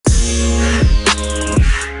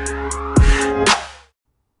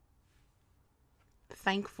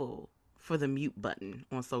thankful for the mute button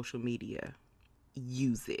on social media.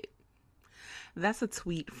 Use it. That's a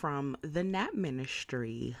tweet from the Nap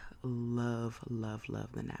Ministry. Love, love,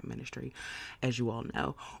 love the Nap Ministry, as you all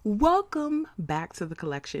know. Welcome back to the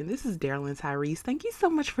collection. This is Daryl Tyrese. Thank you so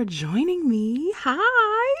much for joining me.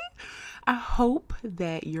 Hi. I hope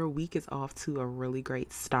that your week is off to a really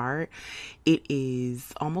great start. It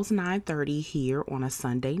is almost 9:30 here on a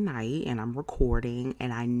Sunday night, and I'm recording,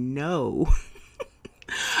 and I know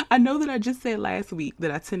that I just said last week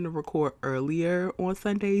that I tend to record earlier on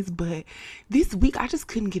Sundays, but this week I just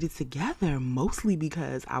couldn't get it together, mostly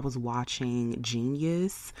because I was watching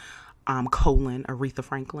Genius, Aretha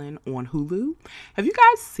Franklin on Hulu. Have you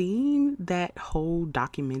guys seen that whole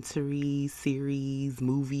documentary series,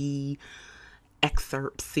 movie,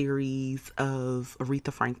 excerpt series of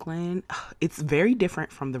Aretha Franklin? It's very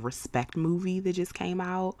different from the Respect movie that just came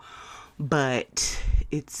out, but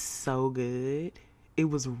it's so good. It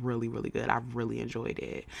was really, really good. I really enjoyed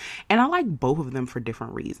it. And I like both of them for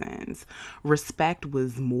different reasons. Respect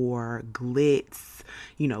was more glitz,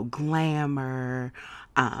 glamour.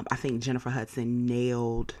 I think Jennifer Hudson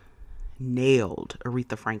nailed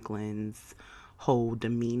Aretha Franklin's whole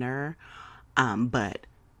demeanor. But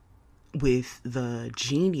with the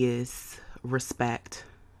Genius Respect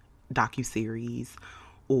docuseries,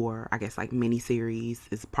 or I guess like miniseries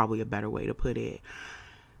is probably a better way to put it,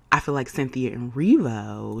 I feel like Cynthia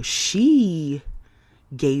Erivo, she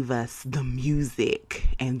gave us the music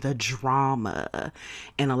and the drama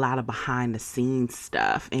and a lot of behind the scenes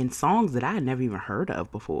stuff and songs that I had never even heard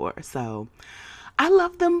of before. So I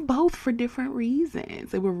love them both for different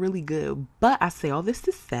reasons. They were really good. But I say all this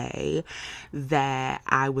to say that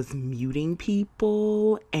I was muting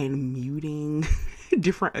people and muting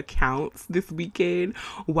different accounts this weekend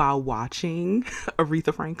while watching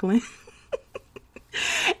Aretha Franklin.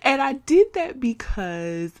 And I did that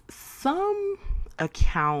because some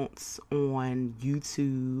accounts on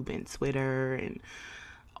YouTube and Twitter and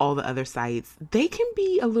all the other sites, they can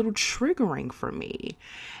be a little triggering for me.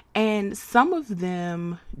 And some of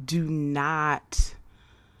them do not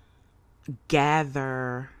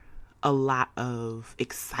gather a lot of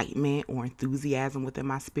excitement or enthusiasm within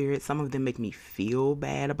my spirit. Some of them make me feel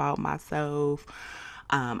bad about myself.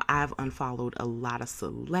 I've unfollowed a lot of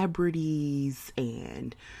celebrities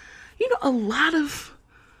and, a lot of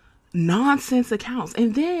nonsense accounts.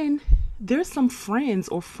 And then there's some friends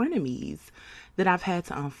or frenemies that I've had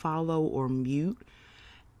to unfollow or mute.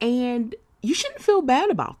 And you shouldn't feel bad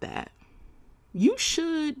about that. You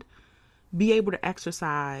should be able to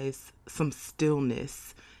exercise some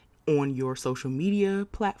stillness on your social media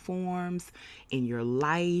platforms, in your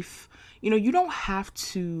life. You don't have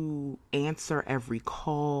to answer every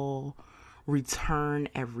call, return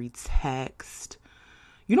every text.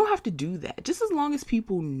 You don't have to do that. Just as long as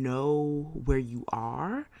people know where you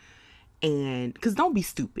are. And because don't be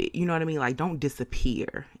stupid, you know what I mean? Like, don't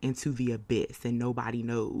disappear into the abyss and nobody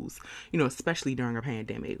knows, especially during a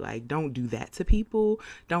pandemic. Like, don't do that to people.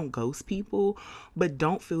 Don't ghost people, but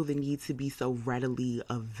don't feel the need to be so readily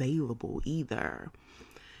available either.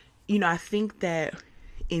 I think that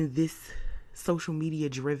in this social media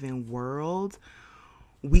driven world,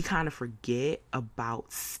 we kind of forget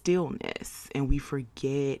about stillness, and we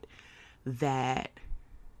forget that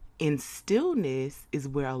in stillness is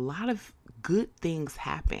where a lot of good things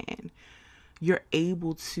happen. You're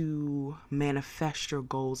able to manifest your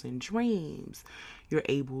goals and dreams. You're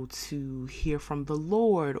able to hear from the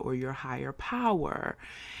Lord or your higher power.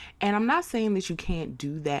 And I'm not saying that you can't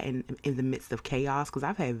do that in the midst of chaos, because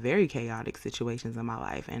I've had very chaotic situations in my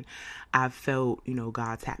life, and I've felt,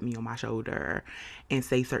 God tap me on my shoulder and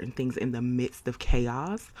say certain things in the midst of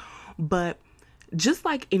chaos. But just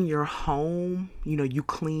like in your home, you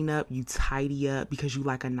clean up, you tidy up because you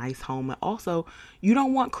like a nice home. And also, you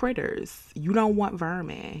don't want critters. You don't want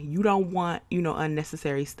vermin. You don't want,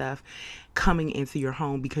 unnecessary stuff coming into your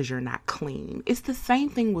home because you're not clean. It's the same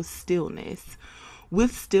thing with stillness.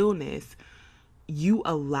 With stillness, you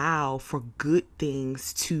allow for good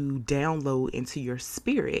things to download into your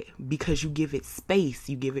spirit because you give it space,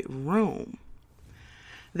 you give it room.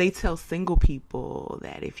 They tell single people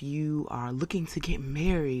that if you are looking to get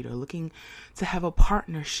married or looking to have a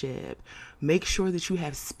partnership, make sure that you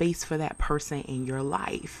have space for that person in your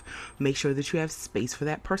life. Make sure that you have space for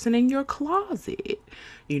that person in your closet.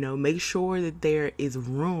 Make sure that there is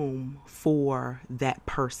room for that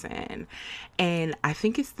person. And I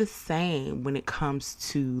think it's the same when it comes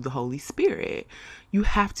to the Holy Spirit. You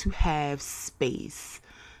have to have space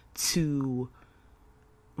to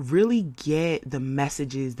really get the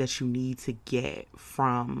messages that you need to get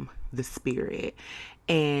from the spirit.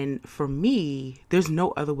 And for me, there's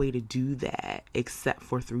no other way to do that except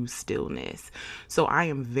for through stillness. So I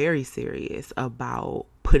am very serious about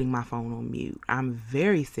putting my phone on mute. I'm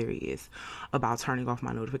very serious about turning off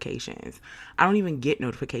my notifications. I don't even get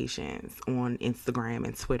notifications on Instagram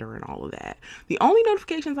and Twitter and all of that. The only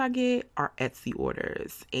notifications I get are Etsy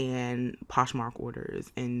orders and Poshmark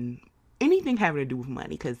orders and anything having to do with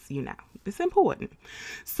money, because, it's important.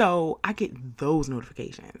 So I get those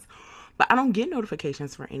notifications. But I don't get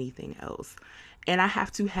notifications for anything else. And I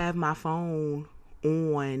have to have my phone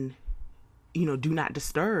on, do not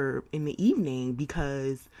disturb in the evening,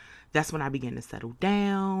 because that's when I begin to settle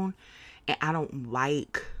down. And I don't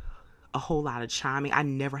like a whole lot of chiming. I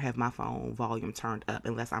never have my phone volume turned up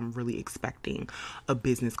unless I'm really expecting a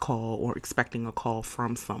business call or expecting a call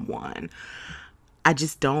from someone. I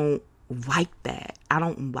just don't like that. I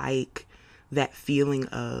don't like that feeling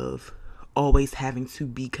of always having to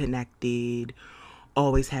be connected,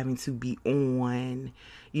 always having to be on.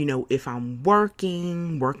 If I'm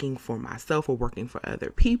working for myself or working for other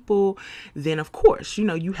people, then of course,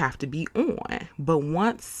 you have to be on. But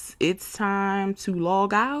once it's time to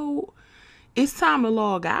log out, it's time to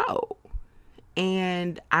log out.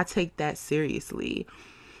 And I take that seriously.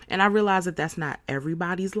 And I realize that that's not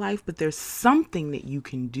everybody's life, but there's something that you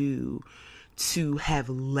can do to have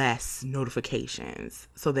less notifications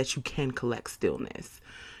so that you can collect stillness.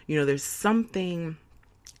 There's something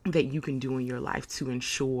that you can do in your life to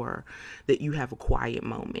ensure that you have a quiet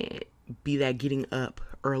moment, be that getting up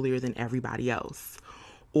earlier than everybody else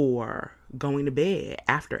or going to bed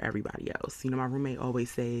after everybody else. My roommate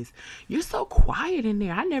always says, "You're so quiet in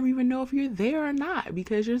there. I never even know if you're there or not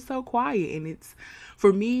because you're so quiet." And it's,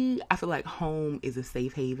 for me, I feel like home is a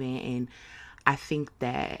safe haven. And I think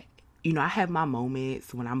that, I have my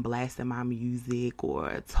moments when I'm blasting my music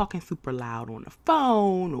or talking super loud on the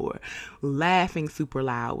phone or laughing super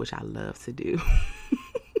loud, which I love to do.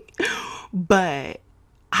 But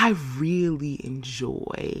I really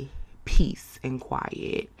enjoy peace and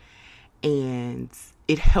quiet. And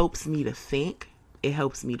it helps me to think. It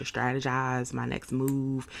helps me to strategize my next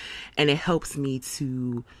move. And it helps me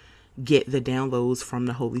to get the downloads from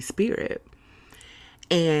the Holy Spirit.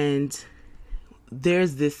 And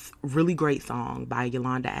there's this really great song by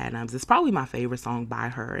Yolanda Adams. It's probably my favorite song by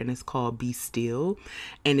her, and it's called Be Still.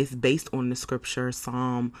 And it's based on the scripture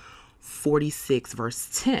Psalm 46 verse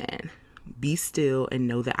 10. Be still and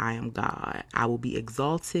know that I am God. I will be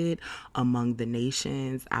exalted among the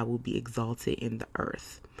nations. I will be exalted in the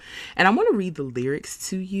earth. And I want to read the lyrics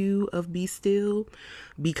to you of Be Still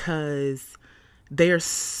because they are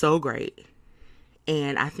so great.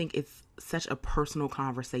 And I think it's such a personal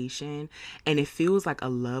conversation, and it feels like a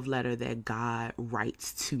love letter that God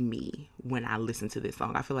writes to me when I listen to this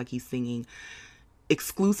song. I feel like he's singing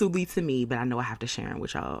exclusively to me, but I know I have to share it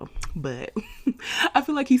with y'all. But I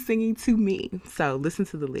feel like he's singing to me. So listen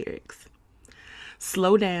to the lyrics.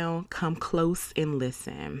 Slow down, come close and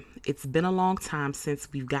listen. It's been a long time since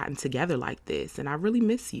we've gotten together like this, and I really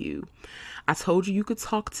miss you. I told you could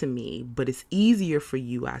talk to me, but it's easier for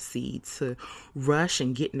you, I see, to rush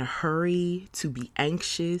and get in a hurry, to be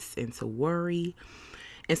anxious and to worry.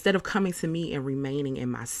 Instead of coming to me and remaining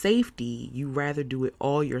in my safety, you rather do it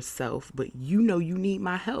all yourself, but you know you need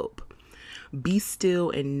my help. Be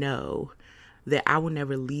still and know that I will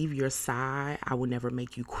never leave your side. I will never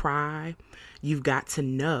make you cry. You've got to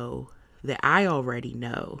know that I already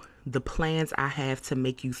know the plans I have to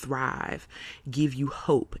make you thrive, give you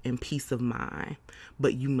hope and peace of mind,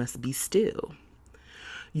 but you must be still.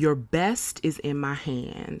 Your best is in my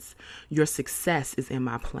hands. Your success is in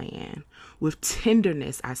my plan. With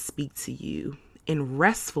tenderness, I speak to you. In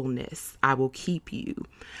restfulness, I will keep you.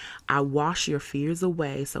 I wash your fears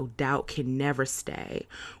away so doubt can never stay.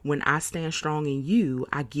 When I stand strong in you,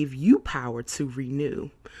 I give you power to renew.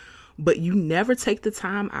 But you never take the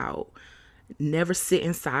time out, never sit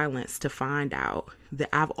in silence to find out that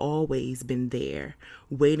I've always been there,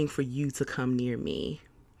 waiting for you to come near me.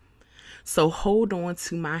 So hold on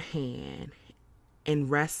to my hand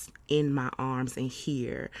and rest in my arms and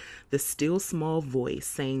hear the still small voice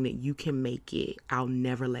saying that you can make it. I'll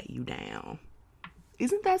never let you down.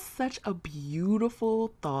 Isn't that such a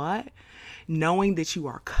beautiful thought? Knowing that you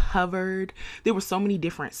are covered. There were so many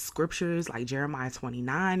different scriptures, like Jeremiah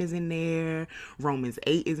 29 is in there, Romans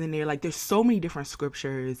 8 is in there. Like there's so many different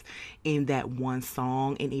scriptures in that one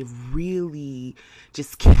song, and it really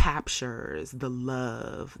just captures the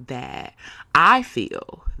love that I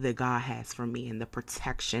feel that God has for me and the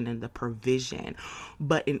protection and the provision.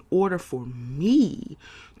 But in order for me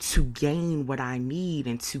to gain what I need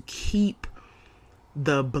and to keep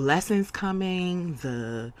the blessings coming,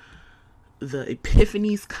 the the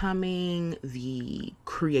epiphanies coming, the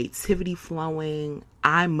creativity flowing.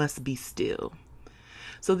 I must be still.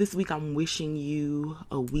 So this week I'm wishing you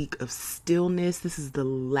a week of stillness. This is the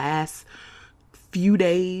last few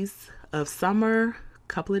days of summer,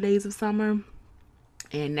 couple of days of summer.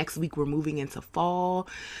 And next week we're moving into fall.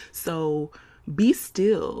 So be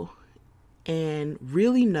still and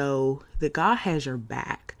really know that God has your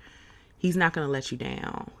back. He's not going to let you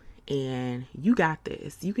down. And you got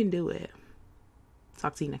this. You can do it.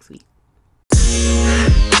 Talk to you next week.